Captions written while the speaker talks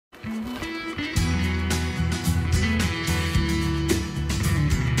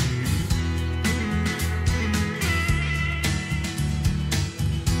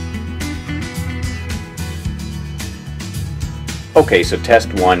Okay, so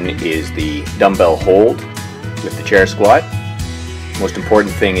test one is the dumbbell hold with the chair squat. Most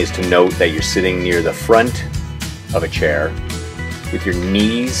important thing is to note that you're sitting near the front of a chair with your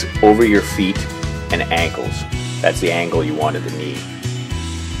knees over your feet and ankles. That's the angle you want of the knee.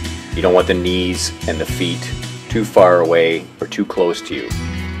 You don't want the knees and the feet too far away or too close to you.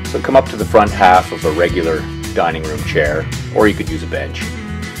 So come up to the front half of a regular dining room chair, or you could use a bench,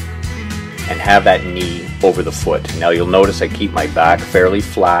 and have that knee over the foot. Now you'll notice I keep my back fairly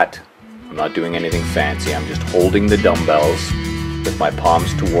flat. I'm not doing anything fancy. I'm just holding the dumbbells with my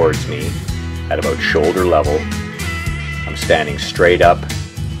palms towards me at about shoulder level. I'm standing straight up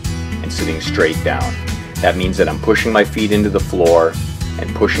and sitting straight down. That means that I'm pushing my feet into the floor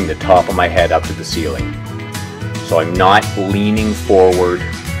and pushing the top of my head up to the ceiling. So I'm not leaning forward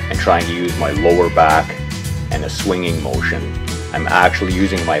and trying to use my lower back and a swinging motion. I'm actually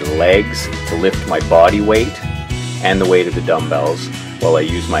using my legs to lift my body weight and the weight of the dumbbells while I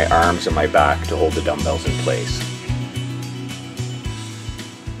use my arms and my back to hold the dumbbells in place.